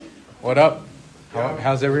What up?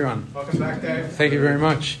 How's everyone? Welcome back, Dave. Thank you very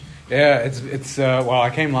much. Yeah, it's well, I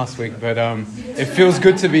came last week, but it feels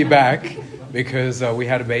good to be back because we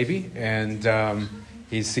had a baby and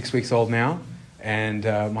he's 6 weeks old now, and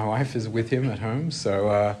my wife is with him at home,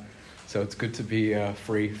 so it's good to be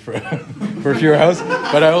free for a few hours.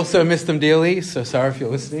 But I also miss them dearly, so sorry if you're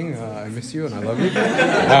listening. I miss you and I love you.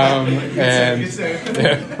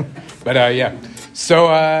 So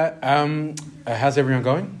how's everyone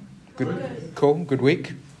going? Good, cool, good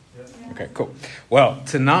week. Okay, cool. Well,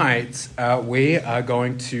 tonight we are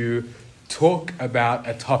going to talk about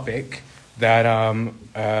a topic that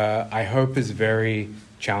I hope is very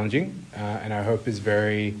challenging and I hope is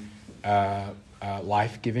very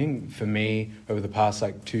life-giving. For me, over the past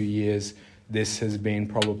 2 years, this has been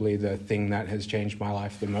probably the thing that has changed my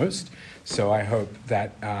life the most. So I hope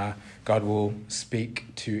that God will speak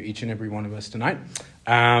to each and every one of us tonight.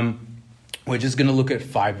 We're just going to look at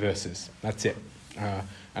 5 verses. That's it. And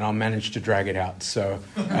I'll manage to drag it out. So,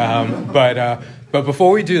 but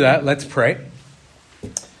before we do that, let's pray.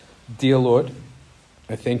 Dear Lord,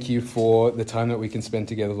 I thank you for the time that we can spend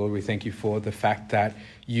together, Lord. We thank you for the fact that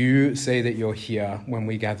you say that you're here when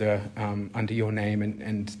we gather under your name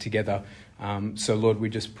and together. So, Lord, we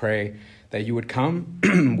just pray that you would come.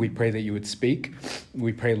 We pray that you would speak.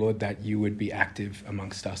 We pray, Lord, that you would be active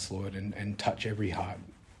amongst us, Lord, and touch every heart.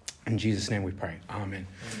 In Jesus' name we pray. Amen.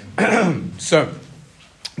 So,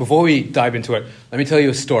 before we dive into it, let me tell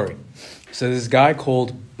you a story. So there's this guy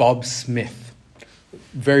called Bob Smith.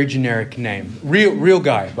 Very generic name. Real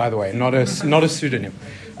guy, by the way, not a pseudonym.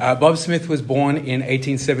 Bob Smith was born in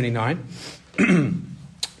 1879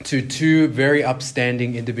 to 2 very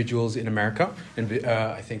upstanding individuals in America. And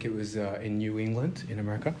I think it was in New England, in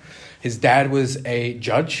America. His dad was a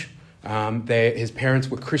judge. His parents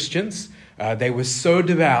were Christians. They were so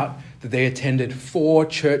devout that they attended 4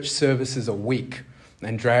 church services a week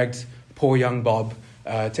and dragged poor young Bob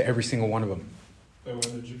to every single one of them. They weren't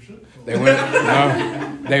Egyptian? They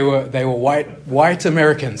weren't. No, they were white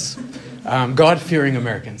Americans, God-fearing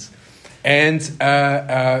Americans, and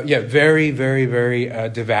very, very, very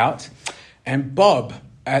devout. And Bob,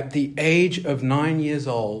 at the age of 9 years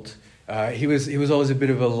old, he was always a bit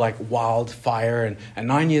of a wildfire, and at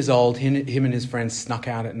 9 years old, him and his friends snuck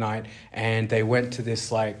out at night, and they went to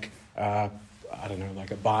this I don't know,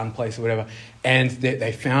 a barn place or whatever, and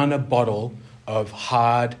they found a bottle of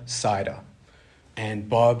hard cider, and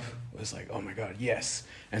Bob was like, "Oh my God, yes!"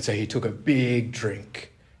 And so he took a big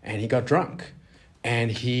drink, and he got drunk,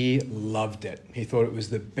 and he loved it. He thought it was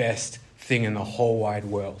the best thing in the whole wide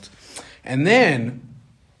world, and then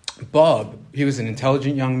Bob, he was an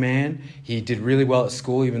intelligent young man. He did really well at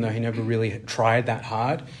school, even though he never really tried that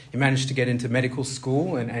hard. He managed to get into medical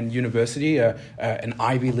school and university, an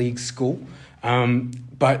Ivy League school.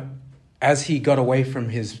 But as he got away from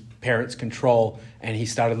his parents' control and he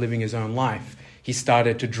started living his own life, he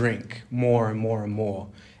started to drink more and more and more.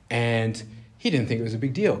 And he didn't think it was a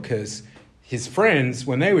big deal because his friends,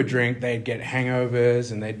 when they would drink, they'd get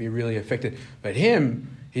hangovers and they'd be really affected. But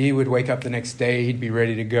he would wake up the next day, he'd be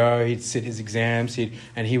ready to go, he'd sit his exams,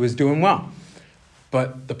 and he was doing well.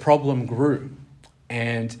 But the problem grew,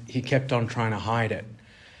 and he kept on trying to hide it.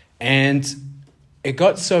 And it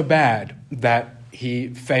got so bad that he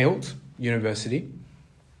failed university,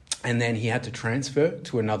 and then he had to transfer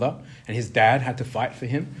to another, and his dad had to fight for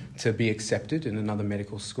him to be accepted in another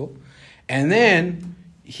medical school. And then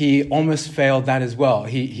he almost failed that as well.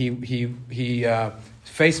 He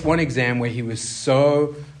faced one exam where he was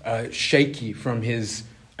so shaky from his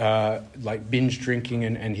binge drinking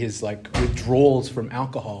and his withdrawals from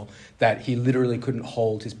alcohol that he literally couldn't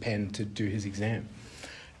hold his pen to do his exam.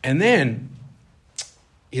 And then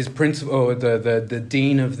his principal, or the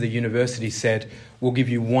dean of the university, said, "We'll give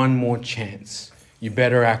you one more chance. You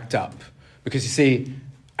better act up." Because you see,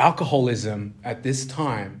 alcoholism at this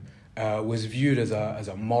time was viewed as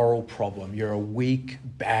a moral problem. You're a weak,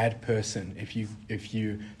 bad person if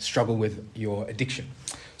you struggle with your addiction.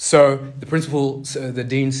 So the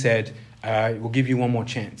dean said, "We'll give you one more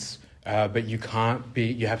chance, but you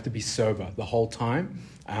have to be sober the whole time,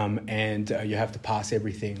 and you have to pass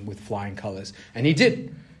everything with flying colors." And he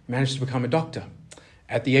did. He managed to become a doctor.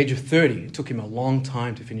 At the age of 30, it took him a long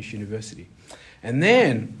time to finish university. And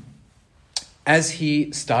then, as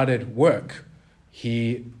he started work,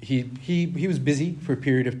 he was busy for a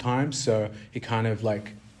period of time, so he kind of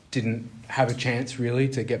didn't have a chance really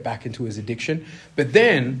to get back into his addiction. But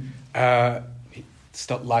then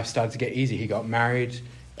life started to get easy. He got married,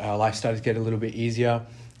 life started to get a little bit easier,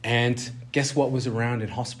 and guess what was around in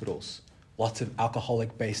hospitals? Lots of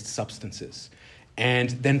alcoholic-based substances. And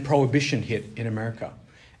then Prohibition hit in America.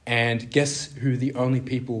 And guess who the only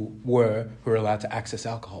people were who were allowed to access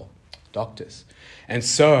alcohol? Doctors. And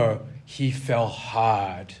so he fell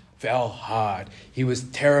hard. He was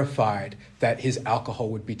terrified that his alcohol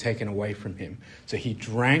would be taken away from him. So he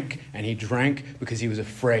drank and he drank because he was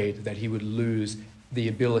afraid that he would lose the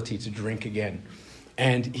ability to drink again.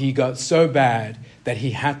 And he got so bad that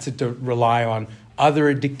he had to rely on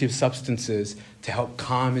other addictive substances to help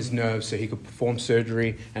calm his nerves so he could perform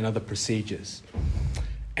surgery and other procedures.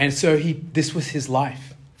 And so this was his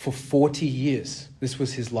life for 40 years. This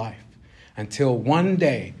was his life until one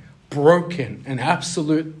day, broken and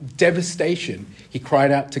absolute devastation, he cried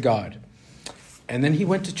out to God. And then he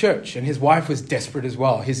went to church, and his wife was desperate as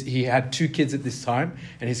well. He had 2 kids at this time,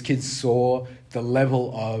 and his kids saw the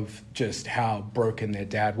level of just how broken their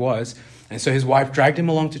dad was. And so his wife dragged him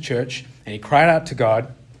along to church, and he cried out to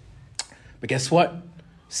God. But guess what?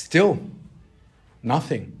 Still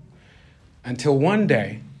nothing. Until one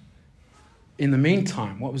day, in the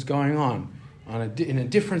meantime, what was going on in a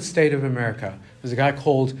different state of America, there's a guy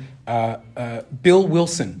called Bill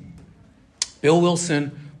Wilson. Bill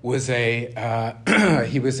Wilson was a a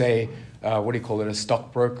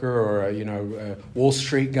stockbroker or a Wall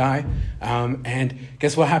Street guy. And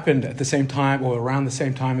guess what happened at the same time or around the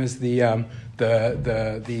same time as the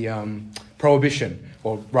Prohibition,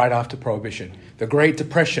 or right after Prohibition, the Great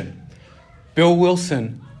Depression. Bill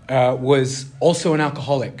Wilson was also an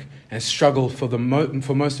alcoholic and struggled for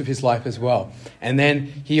most of his life as well. And then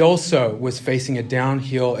he also was facing a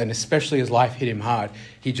downhill, and especially as life hit him hard,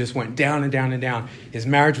 he just went down and down and down. His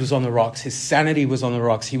marriage was on the rocks. His sanity was on the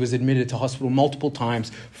rocks. He was admitted to hospital multiple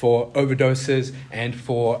times for overdoses and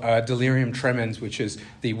for delirium tremens, which is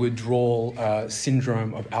the withdrawal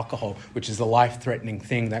syndrome of alcohol, which is a life-threatening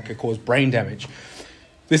thing that could cause brain damage.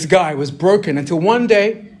 This guy was broken until one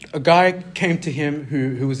day a guy came to him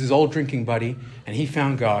who was his old drinking buddy, and he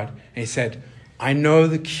found God, and he said, I know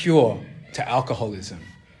the cure to alcoholism.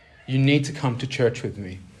 You need to come to church with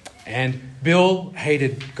me. And Bill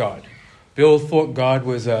hated God. Bill thought God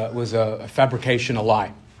was a fabrication, a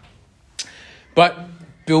lie. But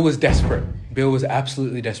Bill was desperate. Bill was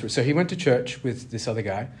absolutely desperate. So he went to church with this other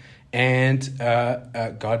guy, and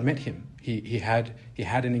God met him. He had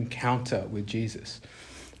an encounter with Jesus.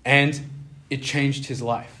 And it changed his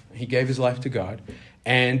life. He gave his life to God.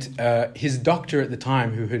 And his doctor at the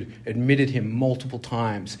time, who had admitted him multiple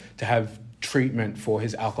times to have treatment for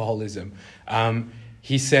his alcoholism,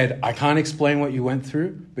 he said, I can't explain what you went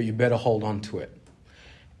through, but you better hold on to it.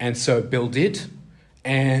 And so Bill did,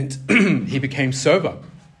 and he became sober.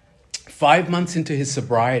 5 months into his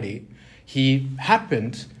sobriety, he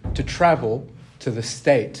happened to travel to the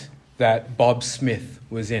state that Bob Smith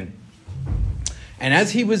was in. And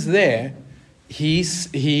as he was there, he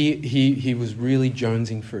was really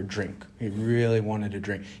jonesing for a drink. He really wanted a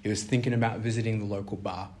drink. He was thinking about visiting the local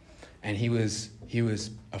bar, and he was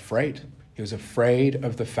afraid. He was afraid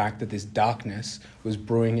of the fact that this darkness was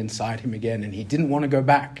brewing inside him again, and he didn't want to go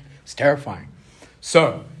back. It's terrifying.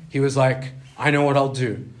 So he was like, I know what I'll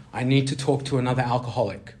do. I need to talk to another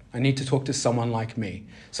alcoholic. I need to talk to someone like me,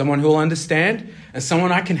 someone who will understand, and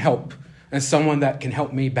someone I can help, and someone that can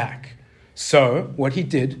help me back. So what he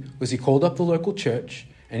did was he called up the local church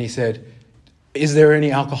and he said, is there any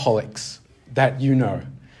alcoholics that you know?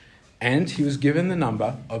 And he was given the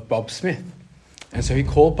number of Bob Smith. And so he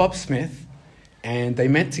called Bob Smith, and they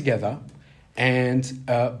met together. And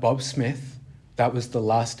Bob Smith, that was the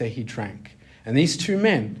last day he drank. And these 2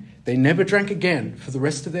 men, they never drank again for the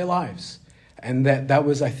rest of their lives. And that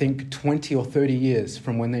was, I think, 20 or 30 years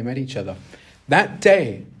from when they met each other. That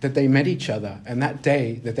day that they met each other, and that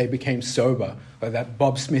day that they became sober, or that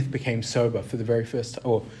Bob Smith became sober for the very first time,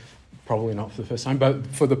 or probably not for the first time, but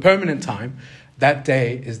for the permanent time, that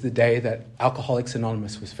day is the day that Alcoholics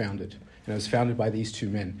Anonymous was founded. And it was founded by these 2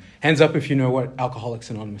 men. Hands up if you know what Alcoholics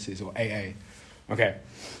Anonymous is, or AA. Okay,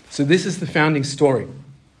 so this is the founding story.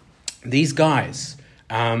 These guys,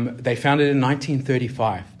 they founded in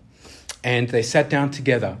 1935, and they sat down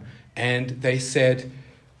together, and they said,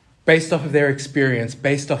 based off of their experience,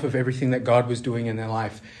 based off of everything that God was doing in their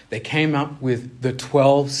life, they came up with the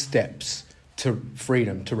 12 steps to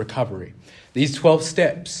freedom, to recovery. These 12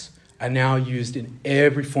 steps are now used in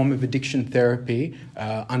every form of addiction therapy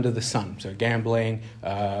under the sun. So gambling,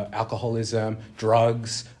 alcoholism,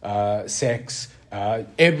 drugs, sex,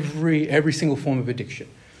 every single form of addiction.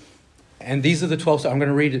 And these are the 12 steps. I'm going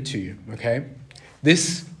to read it to you, okay?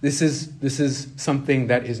 This is something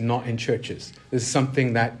that is not in churches. This is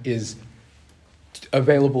something that is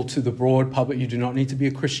available to the broad public. You do not need to be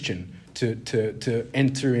a Christian to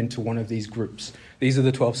enter into one of these groups. These are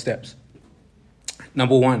the 12 steps.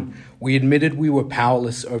 Number one, we admitted we were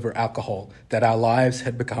powerless over alcohol, that our lives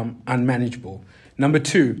had become unmanageable. Number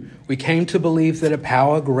two, we came to believe that a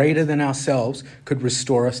power greater than ourselves could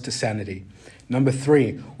restore us to sanity. Number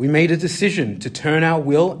three, we made a decision to turn our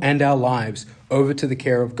will and our lives over to the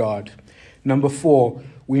care of God. Number four,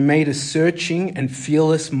 we made a searching and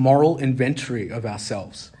fearless moral inventory of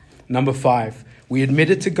ourselves. Number five, we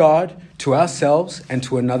admitted to God, to ourselves, and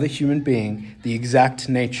to another human being the exact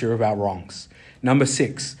nature of our wrongs. Number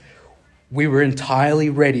six, we were entirely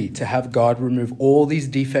ready to have God remove all these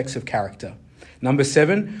defects of character. Number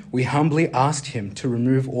seven, we humbly asked him to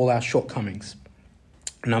remove all our shortcomings.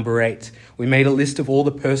 Number eight, we made a list of all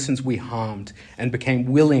the persons we harmed and became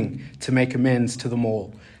willing to make amends to them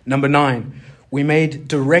all. Number nine, we made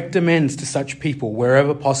direct amends to such people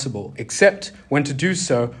wherever possible, except when to do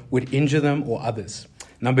so would injure them or others.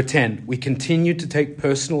 Number 10, we continued to take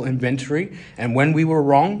personal inventory, and when we were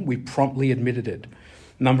wrong, we promptly admitted it.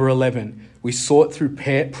 Number 11, we sought through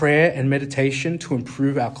prayer and meditation to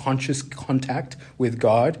improve our conscious contact with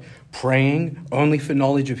God, praying only for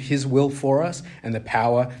knowledge of his will for us and the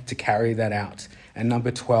power to carry that out. And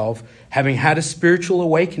number 12, having had a spiritual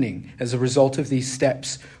awakening as a result of these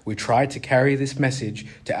steps, we tried to carry this message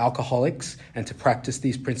to alcoholics and to practice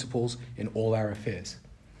these principles in all our affairs.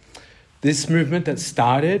 This movement that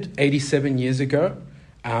started 87 years ago,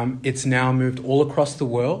 it's now moved all across the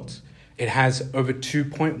world. It has over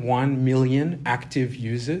 2.1 million active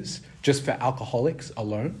users just for alcoholics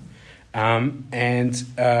alone.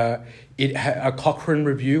 A Cochrane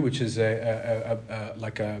review, which is a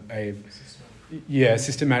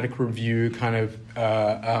systematic review kind of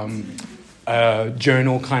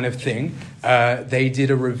journal kind of thing. They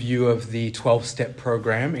did a review of the 12-step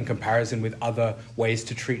program in comparison with other ways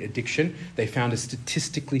to treat addiction. They found a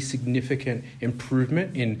statistically significant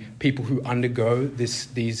improvement in people who undergo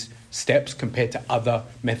these steps compared to other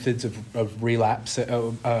methods of relapse,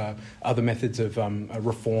 other methods of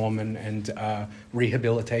reform and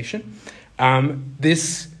rehabilitation. What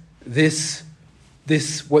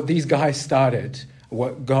these guys started,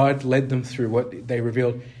 what God led them through, what they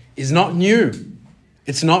revealed, is not new.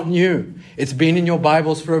 It's not new. It's been in your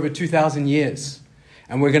Bibles for over 2,000 years,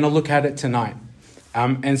 and we're going to look at it tonight.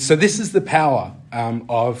 And so this is the power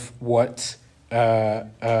of what...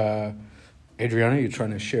 Adriana, you're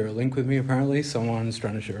trying to share a link with me, apparently. Someone's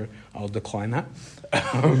trying to share. I'll decline that.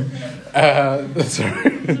 Sorry.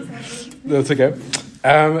 That's okay.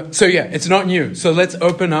 It's not new. So let's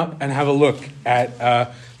open up and have a look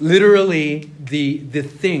at literally the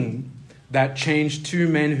thing that changed two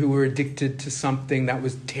men who were addicted to something that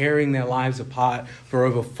was tearing their lives apart for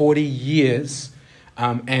over 40 years.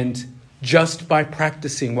 And just by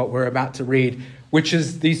practicing what we're about to read, which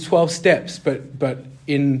is these 12 steps, but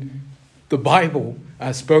in the Bible,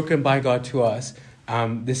 spoken by God to us,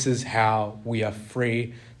 this is how we are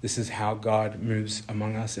free. This is how God moves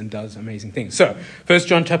among us and does amazing things. So, 1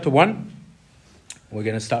 John chapter 1, we're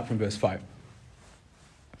going to start from verse 5.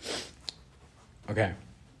 Okay.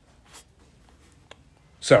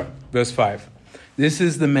 So, verse 5. This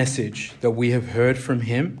is the message that we have heard from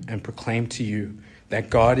him and proclaimed to you, that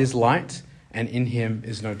God is light and in him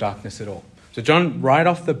is no darkness at all. So John, right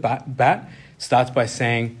off the bat, starts by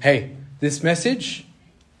saying, hey, this message,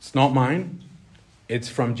 it's not mine, it's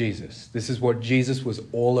from Jesus. This is what Jesus was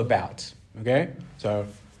all about, okay? So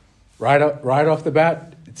right off the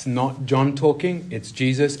bat, it's not John talking, it's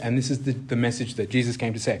Jesus, and this is the message that Jesus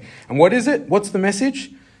came to say. And what is it? What's the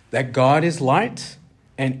message? That God is light,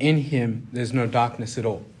 and in him there's no darkness at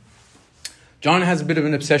all. John has a bit of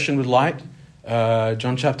an obsession with light.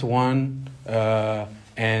 John chapter 1,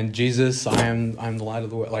 and Jesus, I am the light of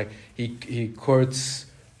the world. Like he quotes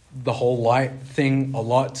the whole light thing a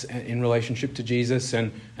lot in relationship to Jesus,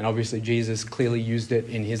 and obviously Jesus clearly used it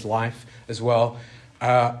in his life as well.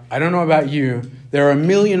 I don't know about you, there are a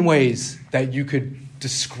million ways that you could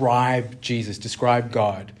describe Jesus, describe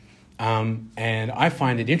God, and I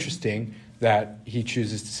find it interesting that he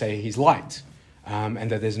chooses to say he's light,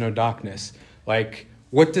 and that there's no darkness. Like,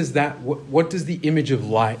 what does the image of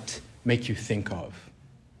light make you think of?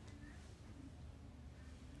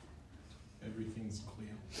 Everything's clear.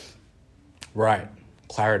 Right.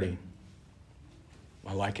 Clarity.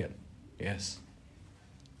 I like it. Yes.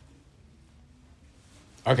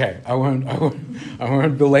 Okay, I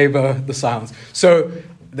won't belabor the silence. So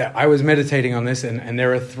I was meditating on this, and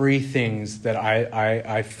there are three things that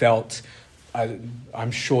I felt.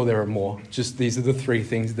 I'm sure there are more. Just these are the three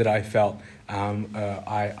things that I felt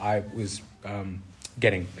I was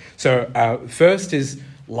getting. So first is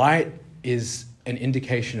light is an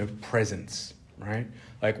indication of presence, right?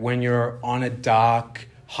 Like when you're on a dark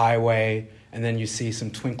highway and then you see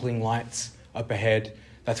some twinkling lights up ahead.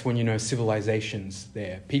 That's when you know civilization's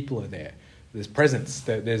there, people are there, there's presence,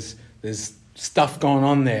 there's stuff going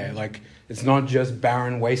on there. Like, it's not just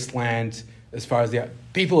barren wasteland as far as the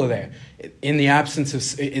people are there. In the absence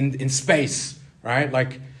of, in space, right?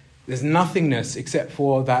 Like, there's nothingness except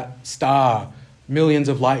for that star millions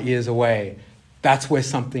of light years away. That's where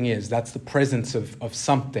something is. That's the presence of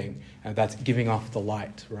something that's giving off the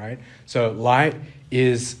light, right? So light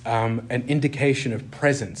is an indication of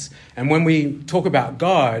presence. And when we talk about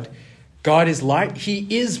God, God is light. He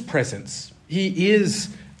is presence. He is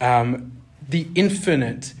the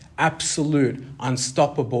infinite, absolute,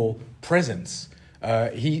 unstoppable presence.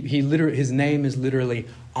 His name is literally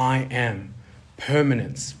I am.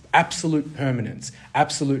 Permanence, absolute presence,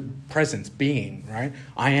 being, right?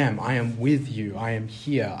 I am with you, I am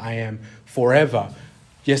here, I am forever.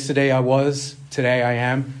 Yesterday I was, today I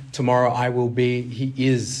am, tomorrow I will be. He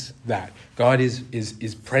is that. God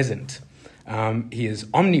is present. He is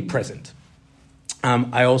omnipresent.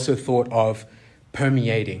 I also thought of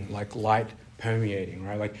permeating, like light permeating,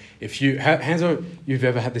 right? Like, if you, hands up, you've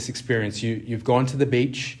ever had this experience, you've gone to the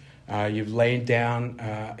beach, you've laid down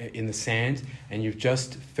in the sand, and you've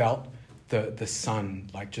just felt the sun,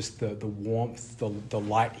 like just the warmth, the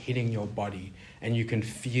light hitting your body, and you can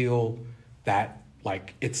feel that,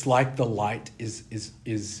 like, it's like the light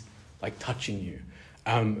is like touching you.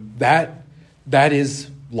 That is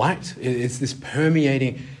light. It's this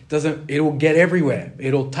permeating. It will get everywhere.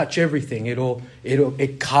 It'll touch everything.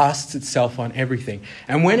 It casts itself on everything.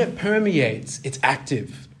 And when it permeates, it's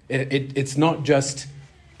active. It's not just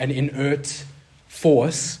an inert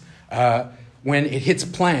force. When it hits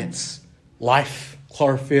plants, life,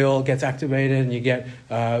 chlorophyll gets activated, and you get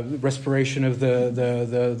respiration of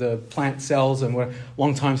the plant cells. And a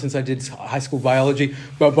long time since I did high school biology,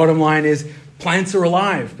 but bottom line is plants are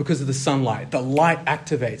alive because of the sunlight. The light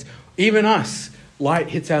activates. Even us, light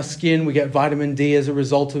hits our skin. We get vitamin D as a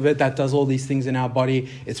result of it. That does all these things in our body.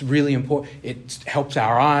 It's really important. It helps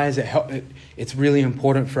our eyes. It's really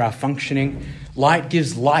important for our functioning. Light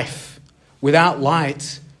gives life. Without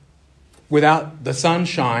light, without the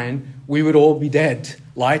sunshine, we would all be dead.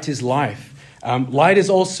 Light is life. Light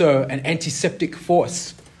is also an antiseptic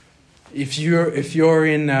force. If you're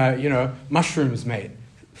in mushrooms, mate,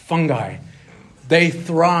 fungi, they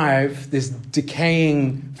thrive. This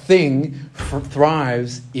decaying thing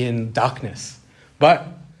thrives in darkness. But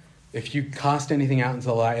if you cast anything out into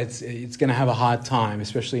the light, it's going to have a hard time,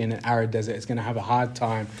 especially in an arid desert. It's going to have a hard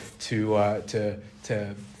time to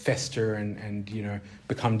fester and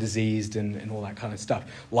become diseased and all that kind of stuff.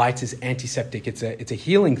 Light is antiseptic. It's a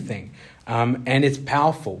healing thing, and it's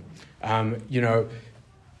powerful. The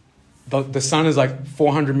sun is like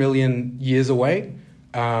 400 million years away,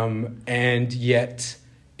 and yet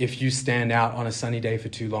if you stand out on a sunny day for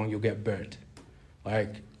too long, you'll get burnt.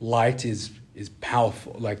 Like, light is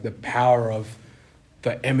powerful. Like, the power of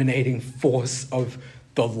the emanating force of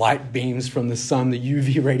the light beams from the sun, the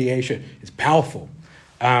UV radiation, is powerful.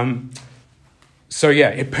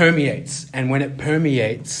 It permeates. And when it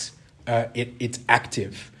permeates, it's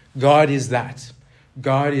active. God is that.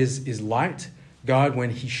 God is light. God, when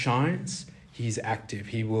he shines, he's active.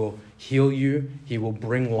 He will heal you. He will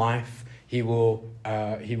bring life. He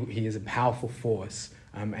is a powerful force.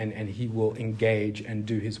 And he will engage and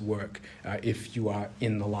do his work if you are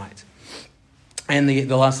in the light. And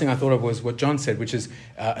the last thing I thought of was what John said, which is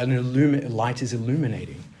light is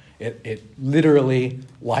illuminating. It literally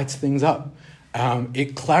lights things up.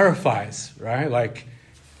 It clarifies, right? Like,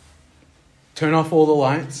 turn off all the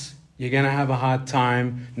lights, you're going to have a hard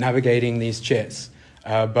time navigating these chairs.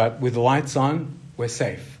 But with the lights on, we're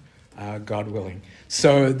safe, God willing.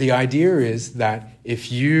 So the idea is that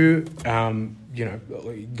if you,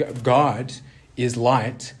 God is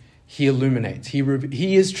light, he illuminates.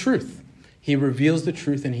 He is truth. He reveals the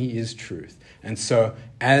truth, and he is truth. And so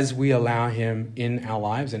as we allow him in our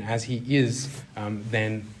lives, and as he is,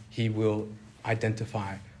 then he will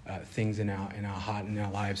identify things in our heart and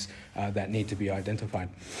our lives that need to be identified.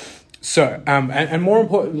 So, and more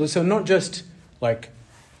important, so not just like,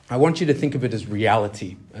 I want you to think of it as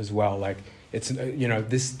reality as well. Like, it's,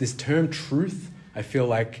 this term truth, I feel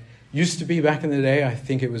like used to be back in the day, I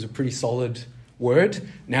think it was a pretty solid word.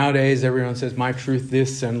 Nowadays, everyone says my truth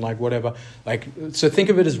this and like whatever. Like, so think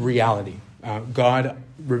of it as reality. God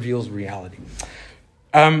reveals reality.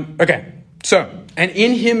 Okay, so, and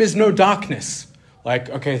in him is no darkness. Like,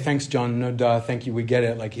 okay, thanks, John. No duh, thank you, we get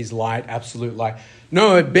it. Like, he's light, absolute light.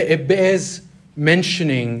 No, it bears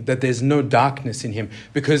mentioning that there's no darkness in him,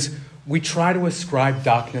 because we try to ascribe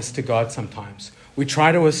darkness to God sometimes. We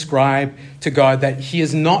try to ascribe to God that he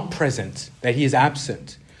is not present, that he is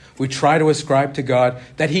absent. We try to ascribe to God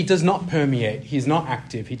that he does not permeate, he's not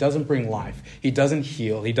active, he doesn't bring life, he doesn't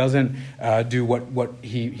heal, he doesn't do what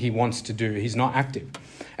he wants to do, he's not active.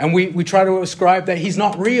 And we try to ascribe that he's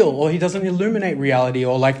not real, or he doesn't illuminate reality,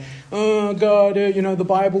 or like, oh God, the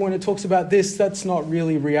Bible, when it talks about this, that's not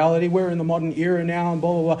really reality. We're in the modern era now, and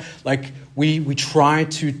blah, blah, blah. Like, we try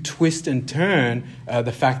to twist and turn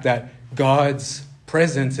the fact that God's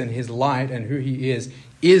presence and his light and who he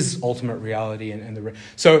is ultimate reality.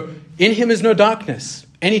 So in him is no darkness.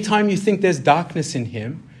 Anytime you think there's darkness in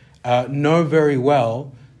him, know very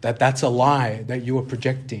well that that's a lie that you are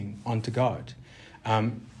projecting onto God.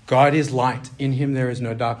 God is light. In him there is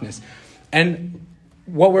no darkness. And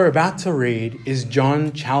what we're about to read is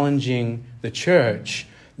John challenging the church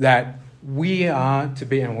that we are to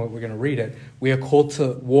be, and we're going to read it, we are called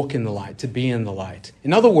to walk in the light, to be in the light.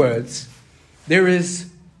 In other words, there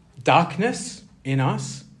is darkness in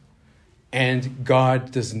us, and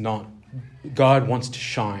God does not. God wants to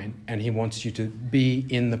shine, and he wants you to be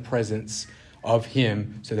in the presence of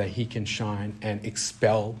him so that he can shine and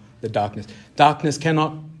expel the darkness. Darkness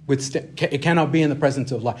cannot be in the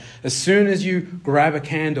presence of light. As soon as you grab a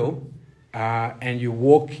candle and you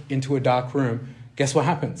walk into a dark room, guess what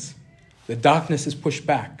happens? The darkness is pushed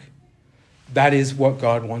back. That is what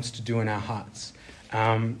God wants to do in our hearts.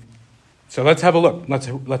 So let's have a look.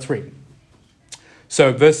 Let's read.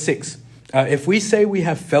 So verse 6. If we say we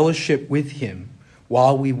have fellowship with him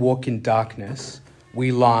while we walk in darkness,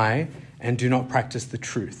 we lie and do not practice the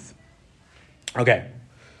truth. Okay.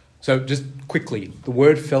 So just quickly, the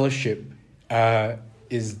word fellowship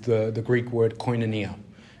is the Greek word koinonia.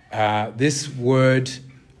 This word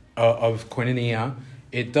of koinonia,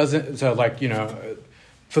 it doesn't, so like,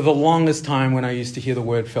 for the longest time when I used to hear the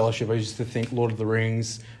word fellowship, I used to think Lord of the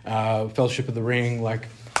Rings, Fellowship of the Ring, like,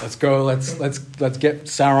 let's go, let's get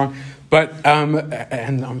Sauron. But,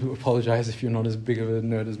 and I apologize if you're not as big of a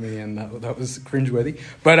nerd as me, and that was cringeworthy.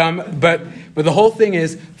 But the whole thing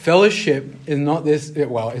is, fellowship is not this,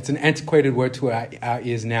 it's an antiquated word to our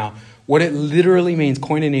ears now. What it literally means,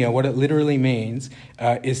 koinonia, what it literally means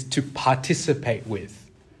is to participate with,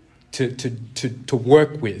 to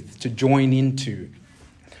work with, to join into.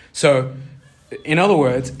 So, in other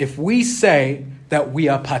words, if we say that we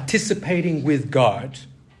are participating with God,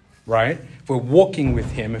 right? If we're walking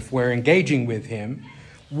with him, if we're engaging with him,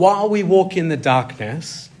 while we walk in the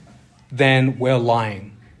darkness, then we're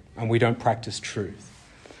lying and we don't practice truth.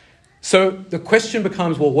 So the question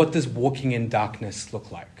becomes, well, what does walking in darkness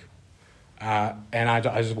look like? And I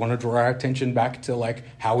just want to draw our attention back to like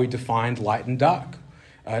how we defined light and dark.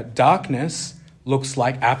 Darkness looks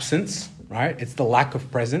like absence, right? It's the lack of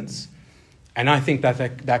presence. And I think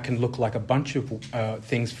that can look like a bunch of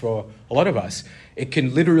things for a lot of us. It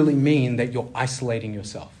can literally mean that you're isolating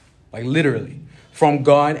yourself, like literally, from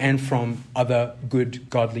God and from other good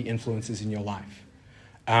godly influences in your life.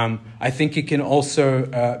 I think it can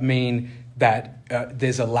also mean that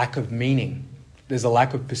there's a lack of meaning. There's a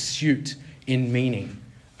lack of pursuit in meaning.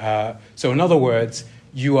 So in other words,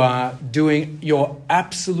 you are doing your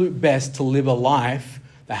absolute best to live a life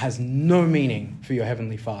that has no meaning for your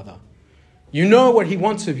Heavenly Father. You know what he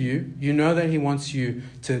wants of you. You know that he wants you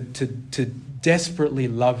to desperately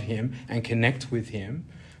love him and connect with him,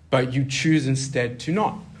 but you choose instead to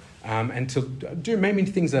not, and to do maybe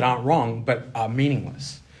things that aren't wrong but are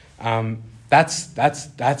meaningless. That's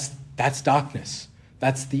darkness.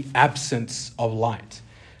 That's the absence of light.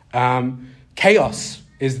 Chaos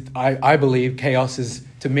is, I believe, chaos is,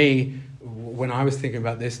 to me, when I was thinking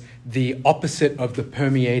about this, the opposite of the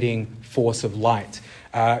permeating force of light.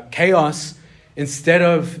 Chaos, instead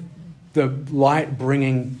of the light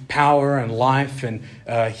bringing power and life and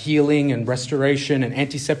healing and restoration and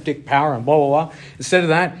antiseptic power and blah, blah, blah, instead of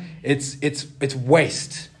that, it's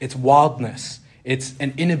waste, it's wildness, it's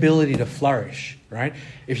an inability to flourish, right?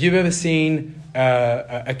 If you've ever seen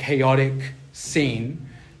a chaotic scene,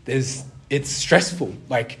 it's stressful.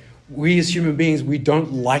 Like, we as human beings, we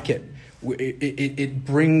don't like it. It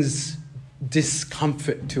brings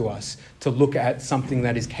discomfort to us to look at something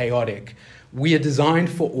that is chaotic. We are designed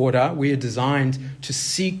for order. We are designed to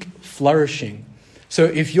seek flourishing. So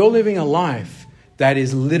if you're living a life that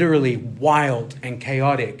is literally wild and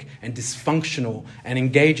chaotic and dysfunctional and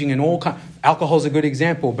engaging in all kinds, alcohol is a good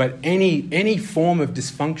example, but any form of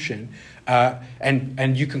dysfunction,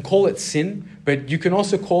 and you can call it sin, but you can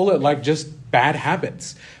also call it like just bad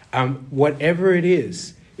habits. Whatever it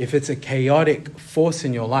is, if it's a chaotic force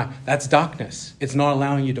in your life, that's darkness. It's not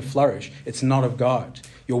allowing you to flourish. It's not of God.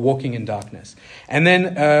 you're walking in darkness. And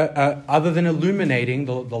then other than illuminating,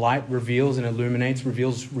 the light reveals and illuminates,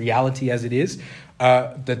 reveals reality as it is,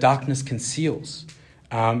 the darkness conceals.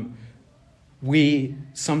 We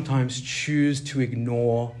sometimes choose to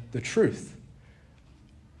ignore the truth.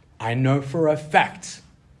 I know for a fact,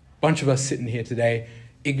 a bunch of us sitting here today,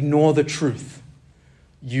 ignore the truth.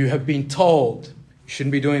 You have been told you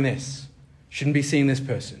shouldn't be doing this, shouldn't be seeing this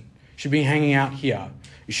person, should be hanging out here,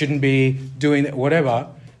 you shouldn't be doing whatever,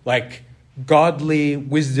 like godly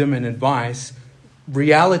wisdom and advice,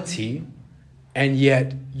 reality, and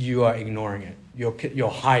yet you are ignoring it. You're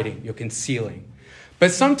hiding, you're concealing.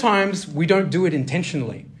 But sometimes we don't do it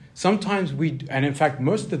intentionally. Sometimes and in fact,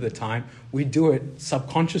 most of the time, we do it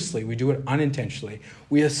subconsciously. We do it unintentionally.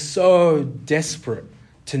 We are so desperate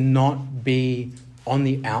to not be on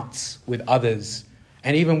the outs with others,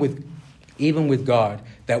 and even with God,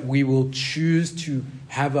 that we will choose to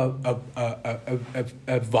have a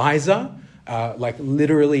visor, like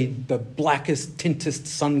literally the blackest, tintest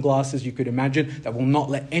sunglasses you could imagine, that will not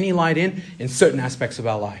let any light in certain aspects of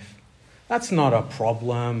our life. That's not a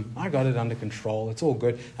problem. I got it under control. It's all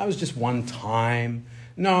good. That was just one time.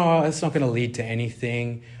 No, it's not going to lead to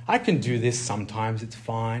anything. I can do this sometimes. It's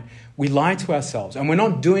fine. We lie to ourselves. And we're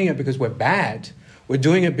not doing it because we're bad. We're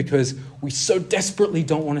doing it because we so desperately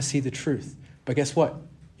don't want to see the truth. But guess what?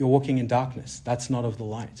 You're walking in darkness. That's not of the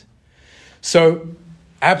light. So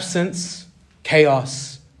absence,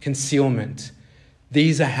 chaos, concealment,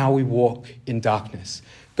 these are how we walk in darkness.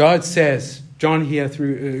 God says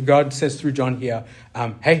through John here,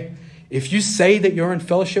 hey, if you say that you're in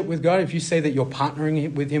fellowship with God, if you say that you're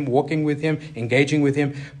partnering with him, walking with him, engaging with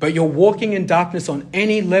him, but you're walking in darkness on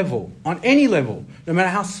any level, no matter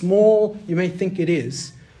how small you may think it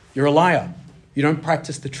is, you're a liar. You don't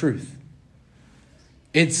practice the truth.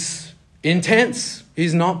 It's intense.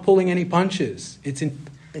 He's not pulling any punches. It's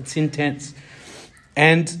intense.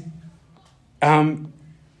 And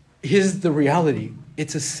here's the reality.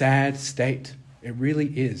 It's a sad state. It really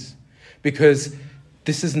is. Because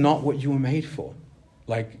this is not what you were made for.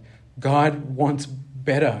 Like, God wants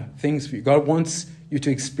better things for you. God wants you to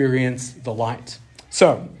experience the light.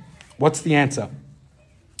 So, what's the answer?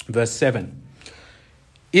 Verse 7.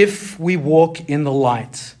 If we walk in the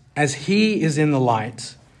light, as he is in the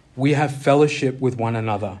light, we have fellowship with one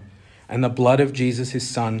another, and the blood of Jesus, his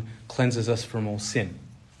son, cleanses us from all sin.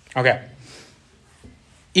 Okay.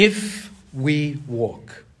 If we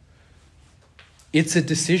walk, it's a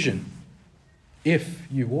decision. If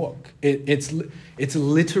you walk, it's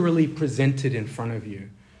literally presented in front of you.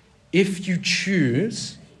 If you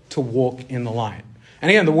choose to walk in the light. And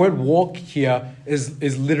again, the word walk here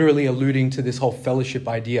is literally alluding to this whole fellowship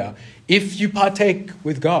idea. If you partake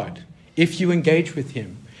with God, if you engage with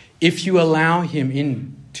him, if you allow him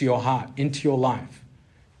into your heart, into your life,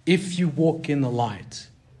 if you walk in the light,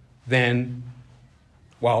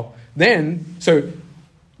 so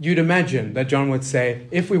you'd imagine that John would say,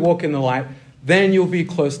 if we walk in the light, then you'll be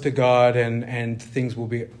close to God and things will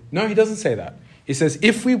be... No, he doesn't say that. He says,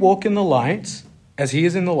 if we walk in the light, as he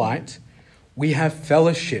is in the light, we have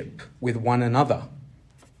fellowship with one another.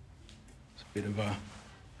 It's a bit of a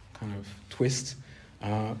kind of twist.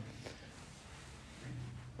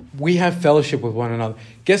 We have fellowship with one another.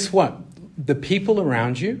 Guess what? The people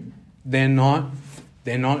around you, the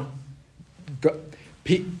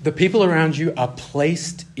people around you are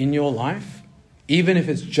placed in your life, even if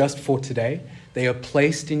it's just for today. They are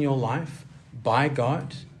placed in your life by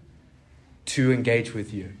God to engage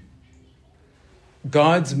with you.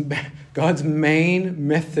 God's main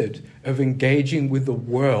method of engaging with the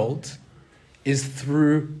world is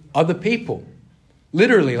through other people.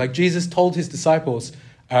 Literally, like Jesus told his disciples,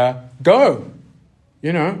 go,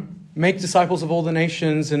 make disciples of all the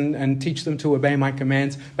nations and teach them to obey my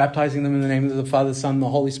commands, baptizing them in the name of the Father, Son, and the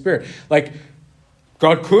Holy Spirit. Like,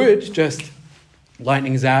 God could just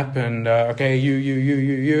lightning zap and, okay,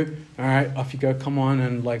 you, all right, off you go, come on,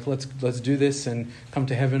 and like, let's do this and come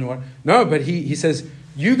to heaven. No, but he says,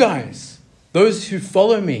 you guys, those who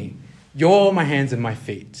follow me, you're my hands and my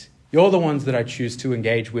feet. You're the ones that I choose to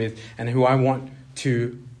engage with and who I want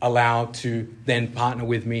to allow to then partner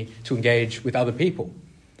with me to engage with other people.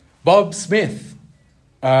 Bob Smith,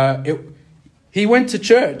 he went to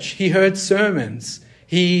church. He heard sermons.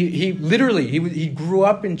 He grew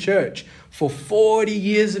up in church. For 40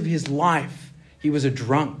 years of his life, he was a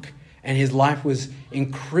drunk, and his life was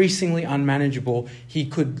increasingly unmanageable. He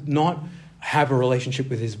could not have a relationship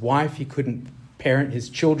with his wife. He couldn't parent his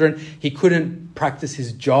children. He couldn't practice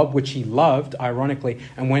his job, which he loved, ironically.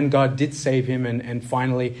 And when God did save him and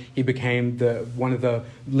finally he became one of the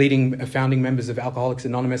leading founding members of Alcoholics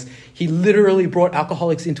Anonymous, he literally brought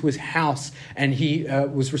alcoholics into his house, and he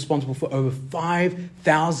was responsible for over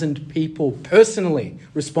 5,000 people, personally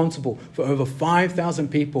responsible for over 5,000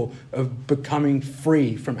 people of becoming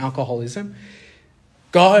free from alcoholism.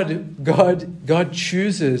 God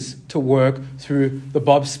chooses to work through the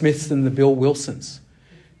Bob Smiths and the Bill Wilsons.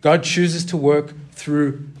 God chooses to work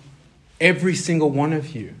through every single one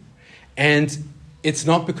of you. And it's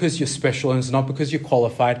not because you're special, and it's not because you're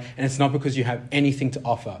qualified, and it's not because you have anything to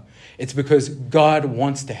offer. It's because God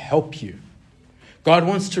wants to help you. God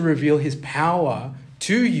wants to reveal his power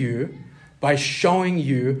to you by showing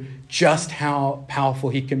you just how powerful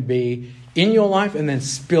he can be in your life and then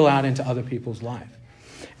spill out into other people's life.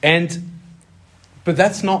 But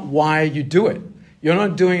that's not why you do it. You're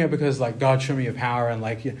not doing it because, like, God, show me your power. And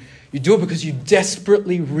you do it because you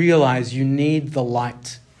desperately realize you need the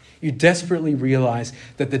light. You desperately realize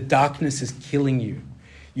that the darkness is killing you.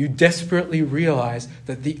 You desperately realize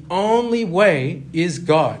that the only way is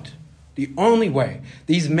God. The only way.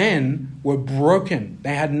 These men were broken.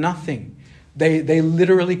 They had nothing. They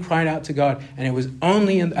literally cried out to God. And it was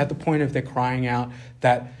only at the point of their crying out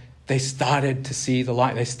that they started to see the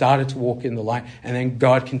light. They started to walk in the light. And then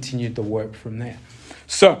God continued the work from there.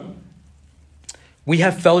 So, we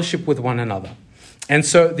have fellowship with one another. And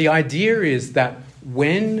so the idea is that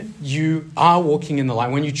when you are walking in the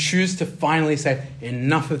light, when you choose to finally say,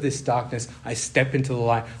 enough of this darkness, I step into the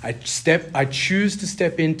light. I choose to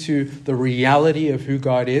step into the reality of who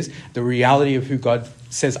God is, the reality of who God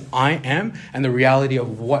says I am, and the reality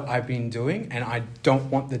of what I've been doing, and I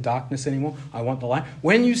don't want the darkness anymore. I want the light.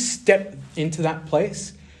 When you step into that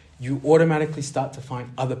place, you automatically start to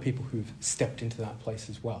find other people who've stepped into that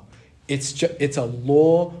place as well. It's a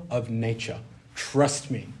law of nature.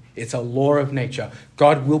 Trust me. It's a law of nature.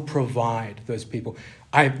 God will provide those people.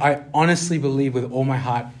 I honestly believe with all my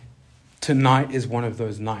heart, tonight is one of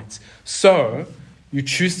those nights. So you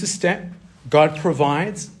choose to step. God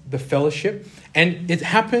provides the fellowship. And it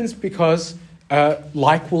happens because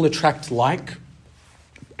like will attract like.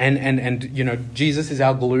 And you know, Jesus is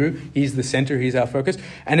our glue. He's the center. He's our focus.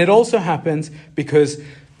 And it also happens because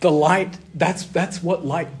the light, that's what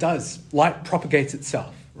light does. Light propagates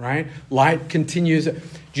itself, right? Light continues.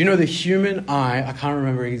 Do you know the human eye, I can't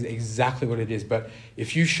remember exactly what it is, but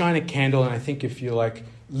if you shine a candle, and I think if you're like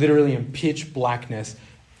literally in pitch blackness,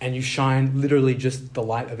 and you shine literally just the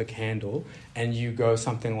light of a candle, and you go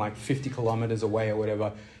something like 50 kilometers away or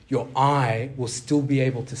whatever, your eye will still be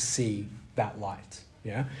able to see that light.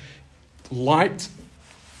 Yeah, light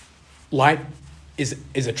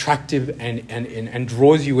is attractive and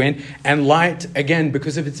draws you in. And light, again,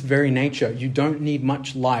 because of its very nature, you don't need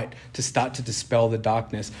much light to start to dispel the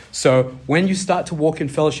darkness. So when you start to walk in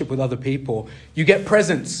fellowship with other people, you get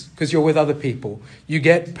presence because you're with other people. You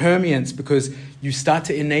get permeance because you start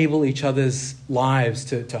to enable each other's lives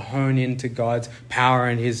to hone into God's power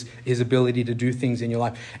and his ability to do things in your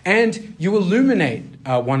life. And you illuminate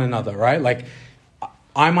one another, right? Like,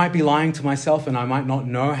 I might be lying to myself and I might not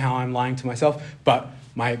know how I'm lying to myself, but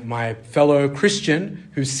my fellow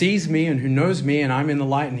Christian who sees me and who knows me, and I'm in the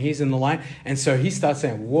light and he's in the light, and so he starts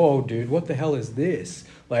saying, whoa, dude, what the hell is this?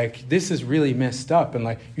 Like, this is really messed up, and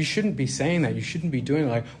like, you shouldn't be saying that. You shouldn't be doing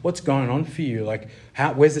it. Like, what's going on for you? Like,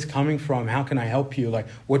 where's this coming from? How can I help you? Like,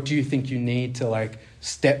 what do you think you need to like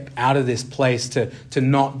step out of this place to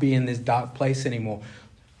not be in this dark place anymore?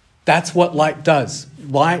 That's what light does.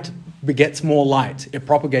 Light begets more light. It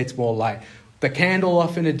propagates more light. The candle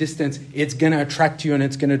off in a distance, it's going to attract you and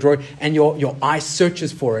it's going to draw you, and your eye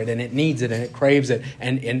searches for it and it needs it and it craves it,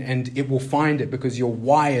 and it will find it because you're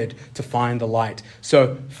wired to find the light.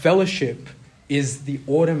 So fellowship is the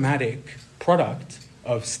automatic product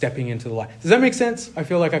of stepping into the light. Does that make sense? I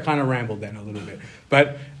feel like I kind of rambled then a little bit.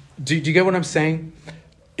 But do you get what I'm saying?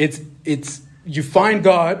 It's you find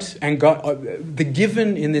God, and God. The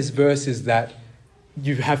given in this verse is that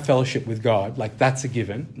you have fellowship with God. Like, that's a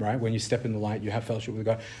given, right? When you step in the light, you have fellowship with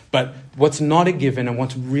God. But what's not a given, and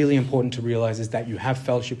what's really important to realize, is that you have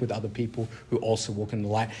fellowship with other people who also walk in the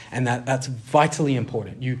light. And that's vitally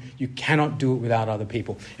important. You cannot do it without other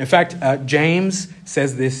people. In fact, James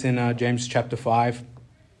says this in James chapter 5.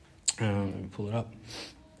 Let me pull it up.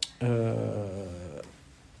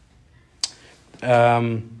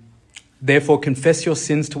 Therefore, confess your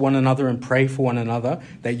sins to one another and pray for one another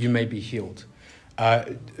that you may be healed.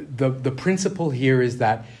 The principle here is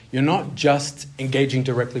that you're not just engaging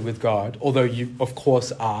directly with God, although you, of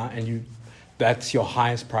course, are, That's your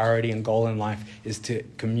highest priority and goal in life, is to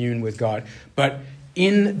commune with God. But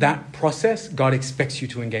in that process, God expects you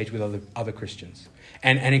to engage with other Christians.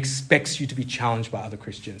 And expects you to be challenged by other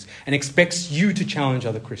Christians, and expects you to challenge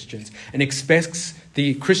other Christians, and expects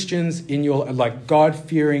the Christians in your, like,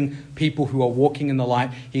 God-fearing people who are walking in the light,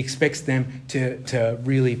 he expects them to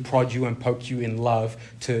really prod you and poke you in love,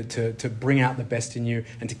 to bring out the best in you,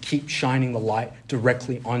 and to keep shining the light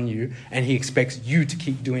directly on you. And he expects you to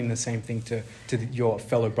keep doing the same thing to your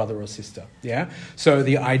fellow brother or sister. Yeah? So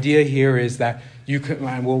the idea here is that you can,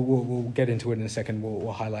 and we'll get into it in a second.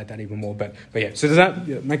 We'll highlight that even more. But yeah. So does that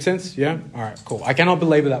make sense? Yeah. All right. Cool. I cannot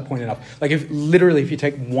belabor that point enough. Like, if you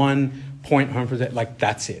take one point home for that, like,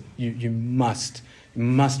 that's it. You must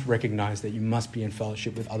recognize that you must be in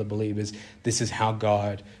fellowship with other believers. This is how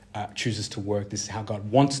God chooses to work. This is how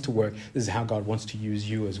God wants to work. This is how God wants to use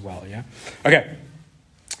you as well. Yeah. Okay.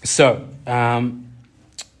 So. And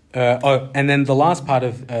then the last part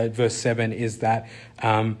of verse 7 is that.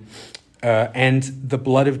 And the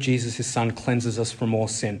blood of Jesus, his son, cleanses us from all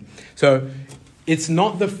sin. So it's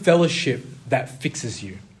not the fellowship that fixes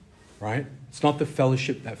you, right? It's not the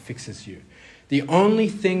fellowship that fixes you. The only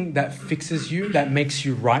thing that fixes you, that makes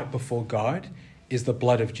you right before God, is the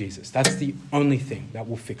blood of Jesus. That's the only thing that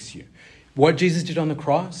will fix you. What Jesus did on the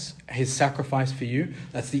cross, his sacrifice for you,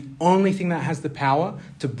 that's the only thing that has the power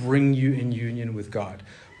to bring you in union with God.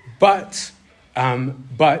 But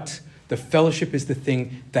the fellowship is the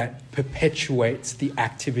thing that perpetuates the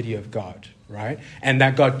activity of God, right? And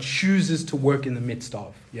that God chooses to work in the midst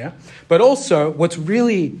of, yeah? But also, what's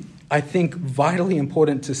really, I think, vitally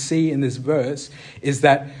important to see in this verse is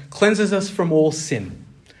that cleanses us from all sin.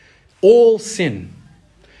 All sin.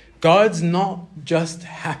 God's not just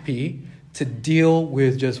happy to deal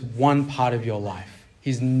with just one part of your life.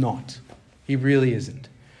 He's not. He really isn't.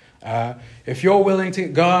 If you're willing to,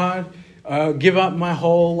 God, give up my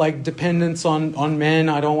whole dependence on men.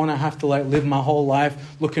 I don't want to have to live my whole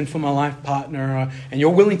life looking for my life partner. And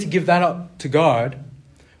you're willing to give that up to God,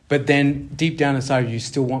 but then deep down inside you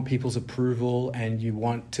still want people's approval, and you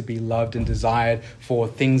want to be loved and desired for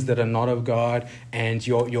things that are not of God, and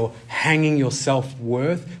you're hanging your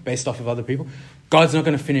self-worth based off of other people. God's not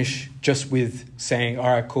going to finish just with saying, all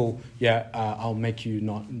right, cool, yeah, I'll make you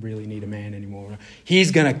not really need a man anymore.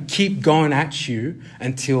 He's going to keep going at you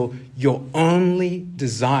until your only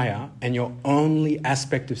desire and your only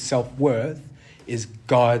aspect of self-worth is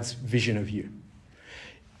God's vision of you.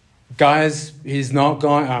 Guys, he's not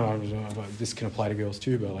going, this can apply to girls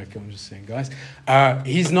too, but I'm just saying, guys,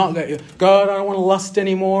 he's not, God, I don't want to lust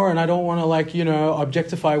anymore, and I don't want to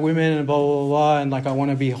objectify women and blah, blah, blah, and I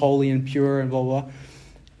want to be holy and pure and blah, blah.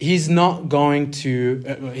 He's not going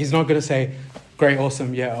to say, great,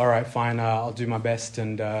 awesome, yeah, all right, fine, I'll do my best,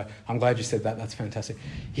 and I'm glad you said that, that's fantastic.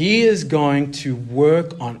 He is going to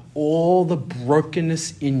work on all the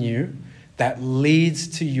brokenness in you that leads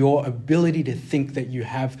to your ability to think that you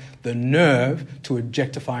have the nerve to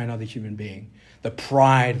objectify another human being, the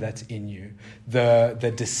pride that's in you,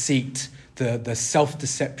 the deceit, the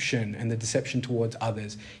self-deception and the deception towards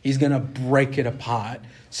others. He's going to break it apart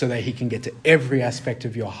so that he can get to every aspect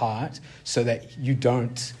of your heart, so that you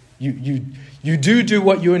don't, you do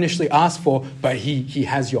what you initially asked for, but he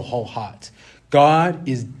has your whole heart. God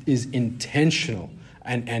is intentional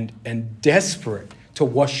and desperate to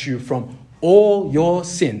wash you from all your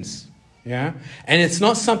sins, yeah? And it's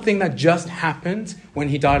not something that just happened when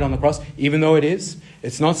he died on the cross, even though it is.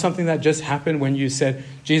 It's not something that just happened when you said,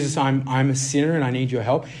 Jesus, I'm a sinner and I need your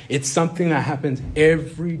help. It's something that happens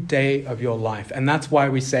every day of your life. And that's why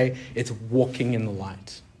we say it's walking in the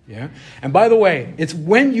light, yeah? And by the way, it's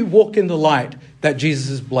when you walk in the light that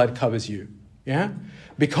Jesus' blood covers you, yeah?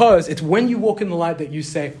 Because it's when you walk in the light that you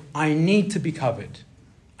say, I need to be covered.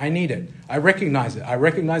 I need it. I recognize it. I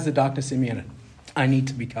recognize the darkness in me, and I need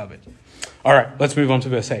to be covered. All right, let's move on to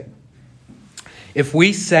verse 8. If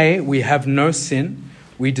we say we have no sin,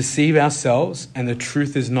 we deceive ourselves, and the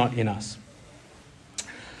truth is not in us.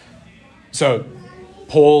 So,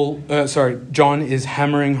 John is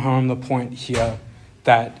hammering home the point here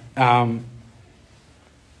that I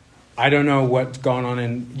don't know what's going on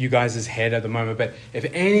in you guys' head at the moment, but if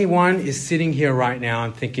anyone is sitting here right now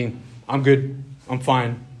and thinking, I'm good, I'm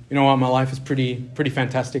fine, you know what, my life is pretty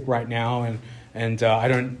fantastic right now, and I'm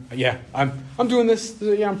doing this,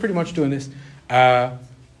 yeah, I'm pretty much doing this.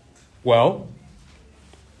 Well,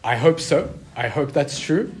 I hope so. I hope that's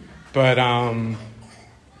true, but I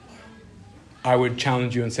would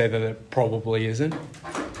challenge you and say that it probably isn't.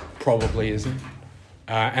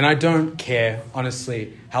 And I don't care,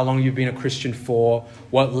 honestly, how long you've been a Christian for,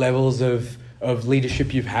 what levels of of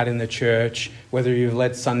leadership you've had in the church, whether you've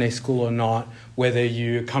led Sunday school or not, whether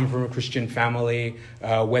you come from a Christian family,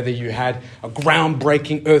 whether you had a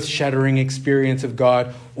groundbreaking, earth-shattering experience of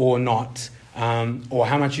God or not, or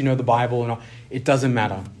how much you know the Bible or not. It doesn't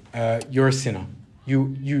matter. You're a sinner.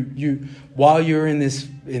 You while you're in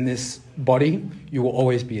this body, you will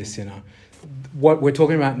always be a sinner. What we're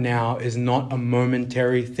talking about now is not a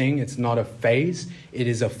momentary thing. It's not a phase. It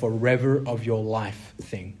is a forever of your life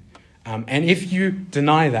thing. And if you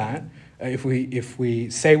deny that, if we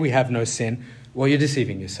say we have no sin, well, you're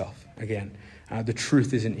deceiving yourself. Again, the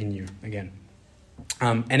truth isn't in you. Again,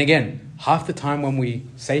 and again, half the time when we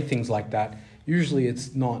say things like that, usually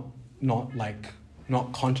it's not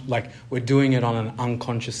we're doing it on an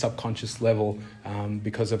unconscious, subconscious level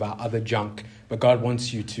because of our other junk. But God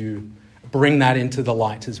wants you to bring that into the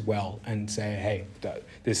light as well and say, hey,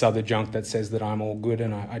 this other junk that says that I'm all good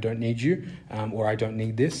and I don't need you, or I don't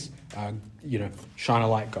need this, shine a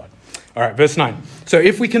light, God. All right, verse 9. So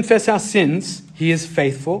if we confess our sins, he is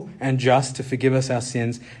faithful and just to forgive us our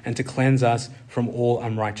sins and to cleanse us from all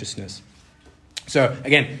unrighteousness. So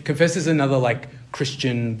again, confess is another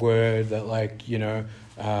Christian word that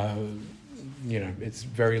it's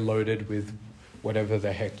very loaded with whatever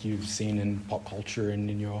the heck you've seen in pop culture and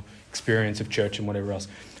in your experience of church and whatever else.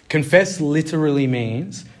 Confess literally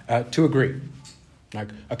means to agree. Like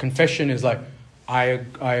a confession is I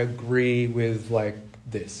agree with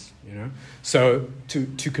this, So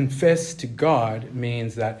to confess to God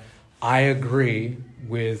means that I agree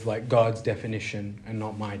with God's definition and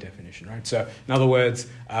not my definition, right? So in other words,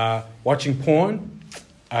 watching porn,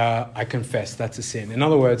 I confess that's a sin. In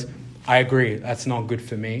other words, I agree that's not good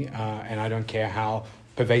for me, and I don't care how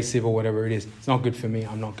pervasive or whatever it is. It's not good for me.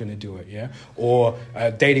 I'm not going to do it, yeah? Or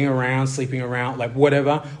dating around, sleeping around,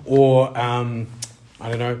 whatever. Or,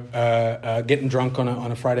 getting drunk on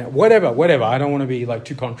a Friday. Whatever. I don't want to be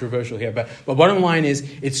too controversial here. But bottom line is,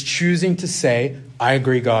 it's choosing to say, I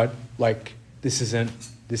agree, God, this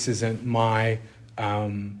isn't my...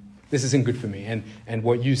 this isn't good for me. And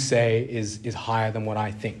what you say is higher than what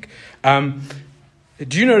I think.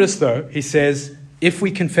 Do you notice, though, he says, if we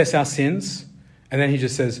confess our sins, and then he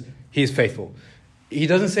just says, he is faithful. He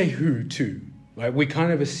doesn't say who to. We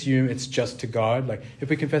kind of assume it's just to God. If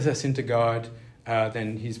we confess our sin to God,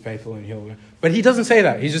 then he's faithful and he'll... But he doesn't say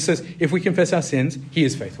that. He just says, if we confess our sins, he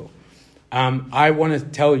is faithful. I want to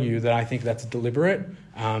tell you that I think that's deliberate,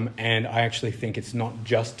 and I actually think it's not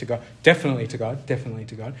just to God. Definitely to God,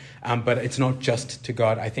 but it's not just to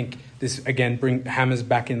God. I think this, again, hammers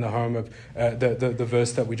back in the home of the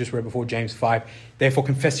verse that we just read before, James 5. Therefore,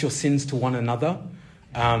 confess your sins to one another.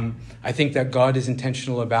 I think that God is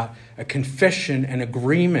intentional about a confession and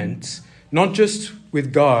agreement, not just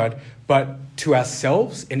with God, but to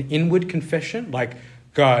ourselves, an inward confession,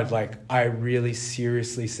 God, I really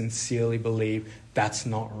seriously, sincerely believe that's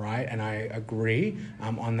not right. And I agree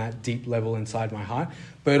on that deep level inside my heart.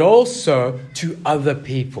 But also to other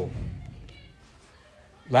people.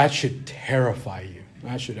 That should terrify you.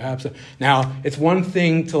 That should absolutely. Now, it's one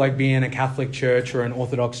thing to be in a Catholic church or an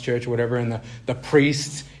Orthodox church or whatever, and the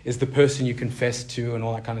priest is the person you confess to and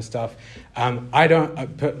all that kind of stuff. I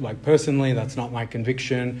don't, personally, that's not my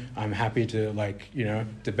conviction. I'm happy to,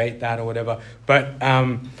 debate that or whatever. But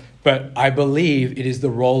I believe it is the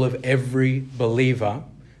role of every believer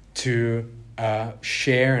to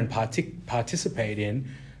share and participate in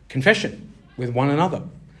confession with one another.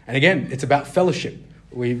 And again, it's about fellowship.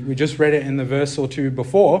 We just read it in the verse or two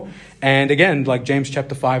before. And again, James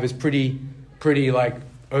chapter 5 is pretty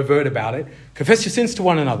overt about it. Confess your sins to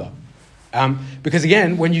one another. Because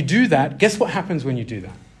again, when you do that, guess what happens when you do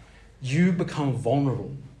that? You become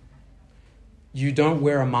vulnerable. You don't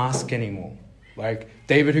wear a mask anymore.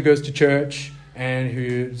 David, who goes to church and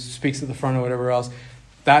who speaks at the front or whatever else,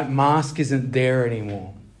 that mask isn't there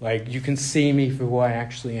anymore. You can see me for who I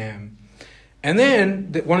actually am. And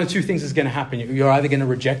then one of two things is going to happen. You're either going to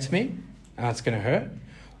reject me, and that's going to hurt,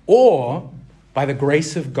 or by the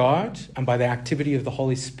grace of God and by the activity of the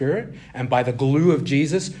Holy Spirit and by the glue of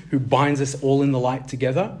Jesus who binds us all in the light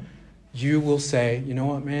together, you will say, you know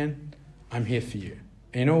what, man, I'm here for you.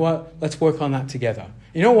 And you know what? Let's work on that together.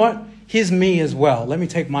 You know what? Here's me as well. Let me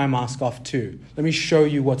take my mask off too. Let me show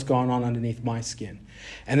you what's going on underneath my skin.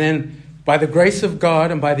 And then by the grace of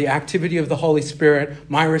God and by the activity of the Holy Spirit,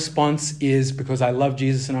 my response is, because I love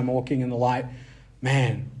Jesus and I'm walking in the light,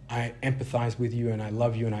 man, I empathize with you and I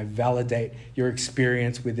love you and I validate your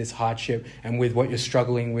experience with this hardship and with what you're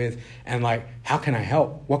struggling with. And how can I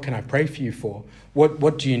help? What can I pray for you for?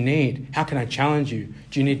 What do you need? How can I challenge you?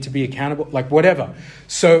 Do you need to be accountable? Whatever.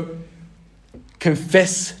 So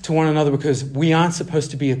confess to one another, because we aren't supposed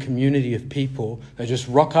to be a community of people that just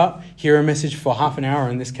rock up, hear a message for half an hour,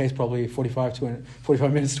 in this case probably 45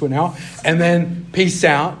 minutes to an hour, and then peace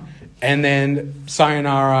out, and then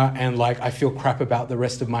sayonara, and like I feel crap about the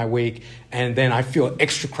rest of my week, and then I feel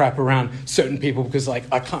extra crap around certain people because like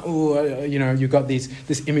I can't, you've got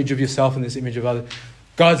this image of yourself and this image of others.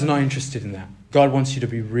 God's not interested in that. God wants you to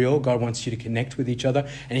be real. God wants you to connect with each other,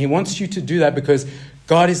 and he wants you to do that because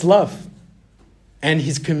God is love. And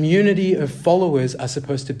his community of followers are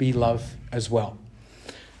supposed to be love as well.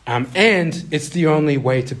 And it's the only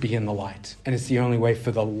way to be in the light. And it's the only way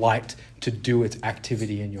for the light to do its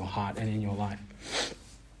activity in your heart and in your life.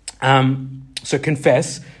 So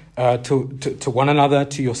confess to one another,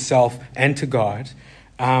 to yourself, and to God.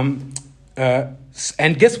 And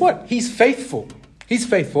guess what? He's faithful. He's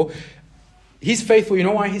faithful. He's faithful. You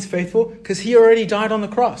know why he's faithful? Because he already died on the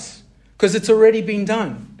cross. Because it's already been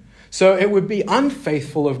done. So it would be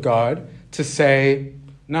unfaithful of God to say,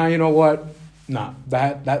 no, you know what? No,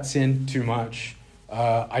 that sin, too much.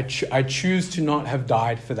 I choose to not have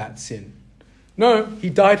died for that sin. No, he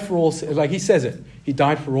died for all sin. Like he says it. He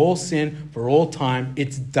died for all sin, for all time.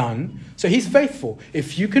 It's done. So he's faithful.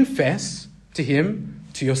 If you confess to him,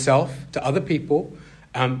 to yourself, to other people,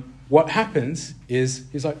 what happens is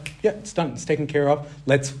he's like, yeah, it's done. It's taken care of.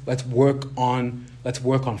 Let's work on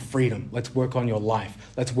freedom. Let's work on your life.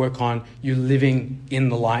 Let's work on you living in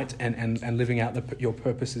the light and living out your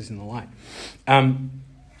purposes in the light.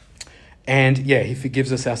 And yeah, he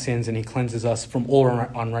forgives us our sins and he cleanses us from all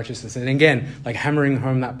unrighteousness. And again, like hammering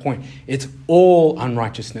home that point, it's all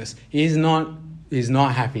unrighteousness. He's not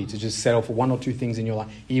happy to just settle for one or two things in your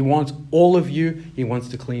life. He wants all of you. He wants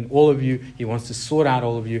to clean all of you. He wants to sort out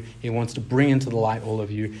all of you. He wants to bring into the light all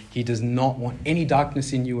of you. He does not want any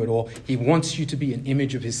darkness in you at all. He wants you to be an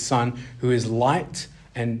image of his Son, who is light,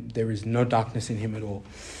 and there is no darkness in him at all.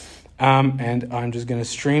 And I'm just going to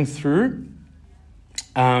stream through.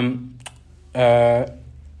 Okay.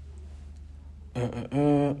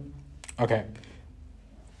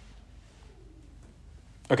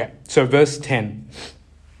 Okay, so verse 10.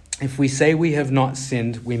 If we say we have not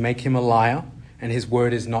sinned, we make him a liar, and his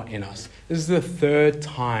word is not in us. This is the third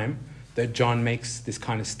time that John makes this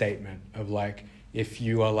kind of statement of like, if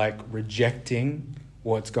you are like rejecting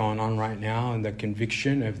what's going on right now and the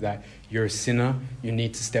conviction of that you're a sinner, you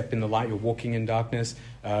need to step in the light, you're walking in darkness.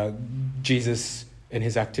 Jesus and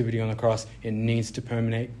his activity on the cross, it needs to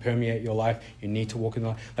permeate your life. You need to walk in the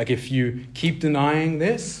light. Like if you keep denying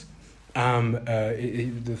this,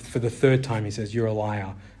 for the third time he says you're a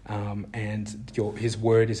liar, and his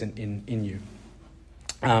word isn't in you.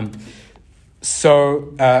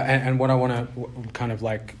 So what I want to kind of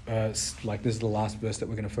like this is the last verse that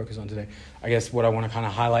we're going to focus on today. I guess what I want to kind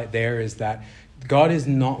of highlight there is that God is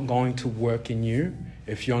not going to work in you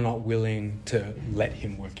if you're not willing to let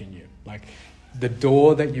him work in you. Like the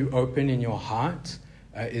door that you open in your heart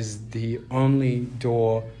is the only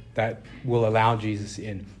door that will allow Jesus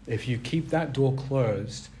in. If you keep that door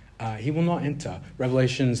closed, he will not enter.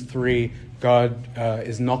 Revelations 3, God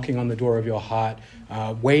is knocking on the door of your heart,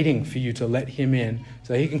 waiting for you to let him in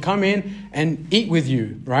so he can come in and eat with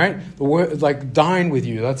you, right? The word, like dine with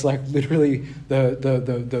you. That's like literally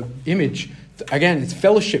the image. Again, it's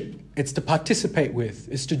fellowship. It's to participate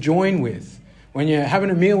with. It's to join with. When you're having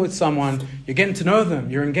a meal with someone, you're getting to know them,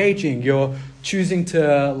 you're engaging, you're choosing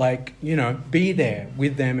to be there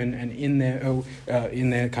with them and in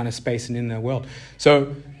their kind of space and in their world.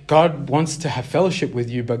 So God wants to have fellowship with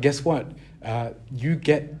you, but guess what? You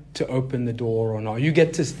get to open the door or not. You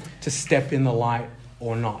get to step in the light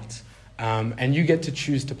or not. And you get to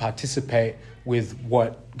choose to participate with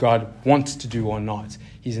what God wants to do or not.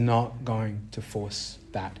 He's not going to force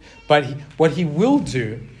that. But what he will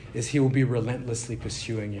do is he will be relentlessly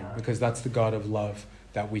pursuing you, because that's the God of love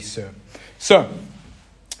that we serve. So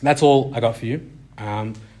that's all I got for you.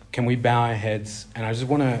 Can we bow our heads? And I just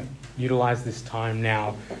want to utilize this time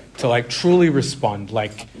now to like truly respond.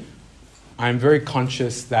 Like I'm very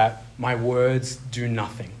conscious that my words do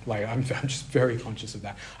nothing. Like I'm just very conscious of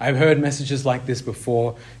that. I've heard messages like this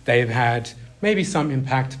before. They've had maybe some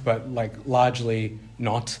impact, but like largely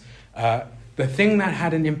not. The thing that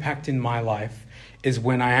had an impact in my life is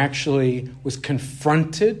when I actually was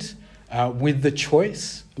confronted with the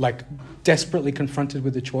choice, like desperately confronted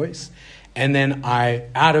with the choice. And then I,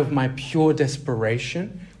 out of my pure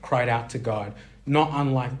desperation, cried out to God, not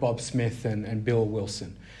unlike Bob Smith and Bill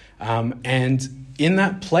Wilson. And in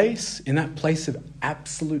that place of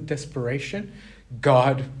absolute desperation,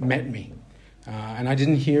 God met me. And I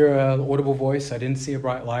didn't hear an audible voice. I didn't see a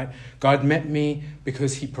bright light. God met me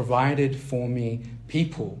because he provided for me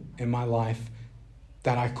people in my life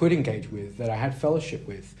that I could engage with, that I had fellowship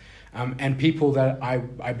with, and people that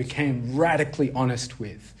I became radically honest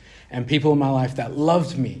with, and people in my life that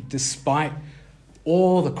loved me despite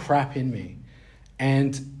all the crap in me.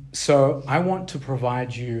 And so I want to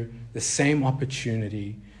provide you the same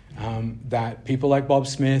opportunity that people like Bob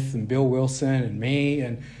Smith and Bill Wilson and me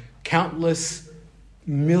and countless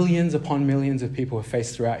millions upon millions of people have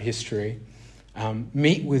faced throughout history.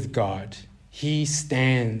 Meet with God. He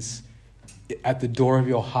stands at the door of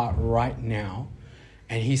your heart right now,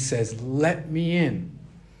 and he says, let me in.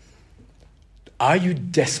 Are you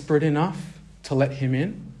desperate enough to let him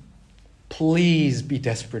in? Please be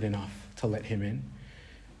desperate enough to let him in.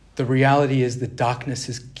 The reality is the darkness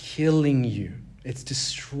is killing you. It's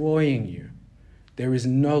destroying you. There is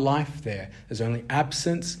no life there. There's only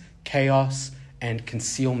absence, chaos, and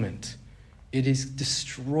concealment. It is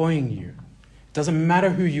destroying you. It doesn't matter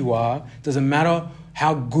who you are. It doesn't matter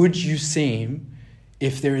how good you seem.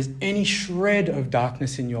 If there is any shred of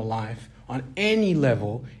darkness in your life, on any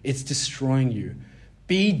level, it's destroying you.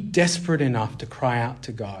 Be desperate enough to cry out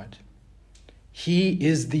to God. He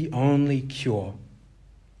is the only cure.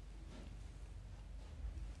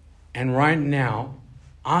 And right now,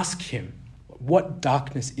 ask him, what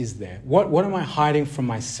darkness is there? What am I hiding from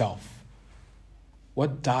myself?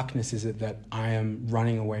 What darkness is it that I am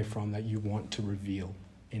running away from that you want to reveal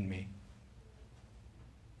in me?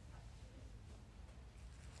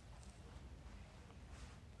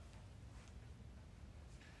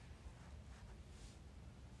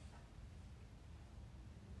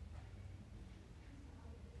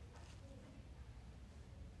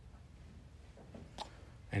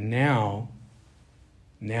 And now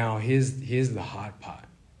here's the hard part.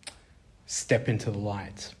 Step into the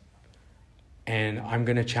light. And I'm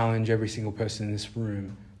going to challenge every single person in this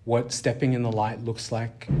room. What stepping in the light looks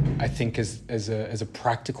like, I think as a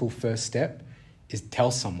practical first step, is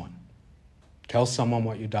tell someone. Tell someone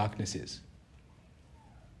what your darkness is.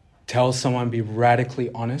 Tell someone, be radically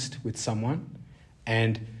honest with someone,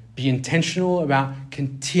 and be intentional about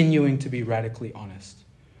continuing to be radically honest.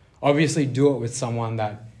 Obviously, do it with someone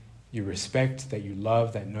that you respect, that you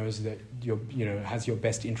love, that knows that has your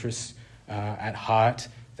best interests at heart,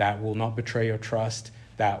 that will not betray your trust,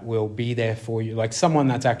 that will be there for you, like someone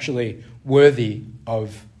that's actually worthy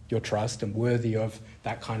of your trust and worthy of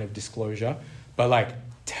that kind of disclosure. But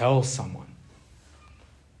tell someone,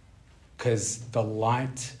 because the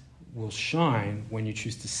light will shine when you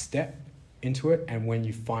choose to step into it and when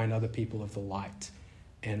you find other people of the light.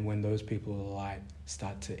 And when those people of the light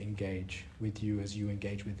start to engage with you as you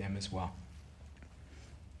engage with them as well.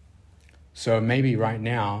 So maybe right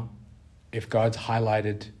now, if God's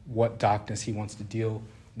highlighted what darkness he wants to deal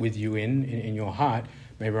with you in your heart,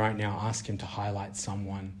 maybe right now ask him to highlight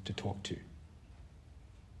someone to talk to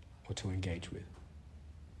or to engage with.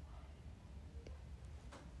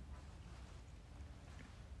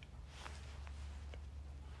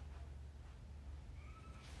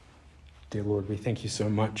 Dear Lord, we thank you so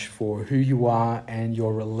much for who you are and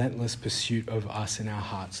your relentless pursuit of us in our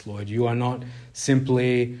hearts, Lord. You are not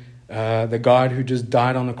simply the God who just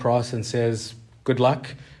died on the cross and says, good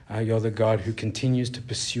luck. You're the God who continues to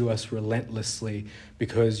pursue us relentlessly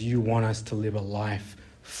because you want us to live a life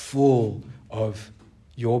full of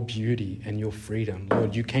your beauty and your freedom.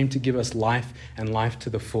 Lord, you came to give us life and life to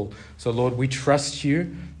the full. So, Lord, we trust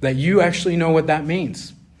you that you actually know what that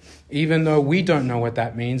means. Even though we don't know what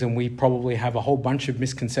that means, and we probably have a whole bunch of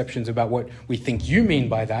misconceptions about what we think you mean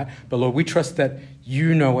by that, but Lord, we trust that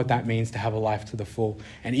you know what that means to have a life to the full.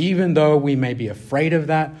 And even though we may be afraid of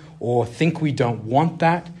that or think we don't want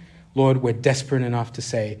that, Lord, we're desperate enough to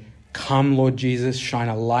say, come, Lord Jesus, shine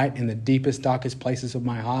a light in the deepest, darkest places of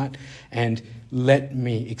my heart, and let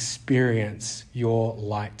me experience your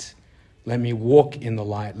light. Let me walk in the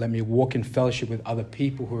light. Let me walk in fellowship with other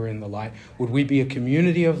people who are in the light. Would we be a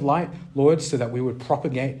community of light, Lord, so that we would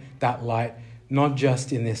propagate that light, not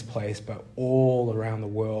just in this place, but all around the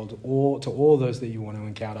world, to all those that you want to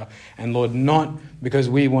encounter. And Lord, not because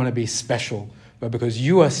we want to be special, but because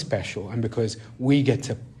you are special and because we get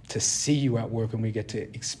to see you at work and we get to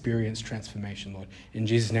experience transformation, Lord. In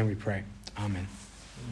Jesus' name we pray. Amen.